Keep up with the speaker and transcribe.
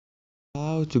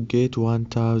How to get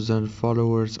 1000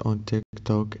 followers on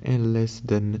TikTok in less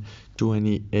than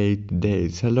 28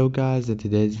 days. Hello guys, in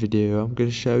today's video I'm gonna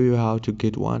show you how to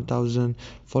get 1000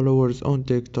 followers on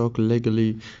TikTok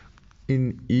legally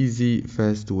in easy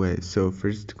fast way. So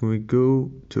first we go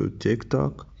to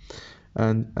TikTok,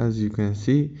 and as you can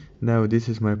see now this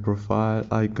is my profile.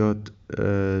 I got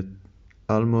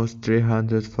almost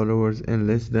 300 followers in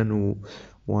less than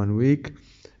 1 week.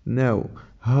 Now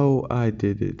how I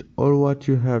did it, all what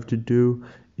you have to do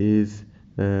is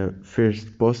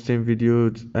first posting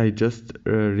videos. I just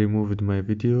removed my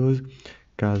videos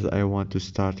because I want to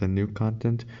start a new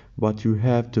content, but you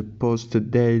have to post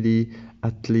daily,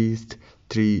 at least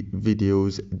 3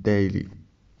 videos daily.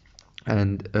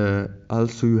 And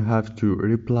also you have to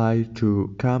reply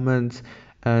to comments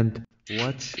and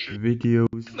watch videos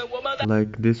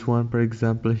like this one for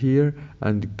example here,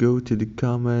 and go to the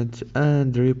comments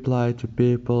and reply to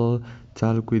people,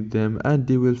 talk with them, and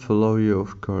they will follow you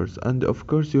of course, and of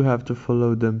course you have to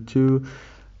follow them too,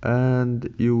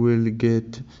 and you will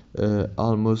get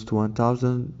almost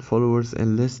 1000 followers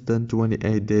in less than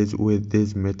 28 days with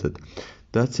this method.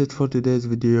 That's it for today's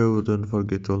video. Don't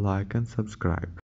forget to like and subscribe.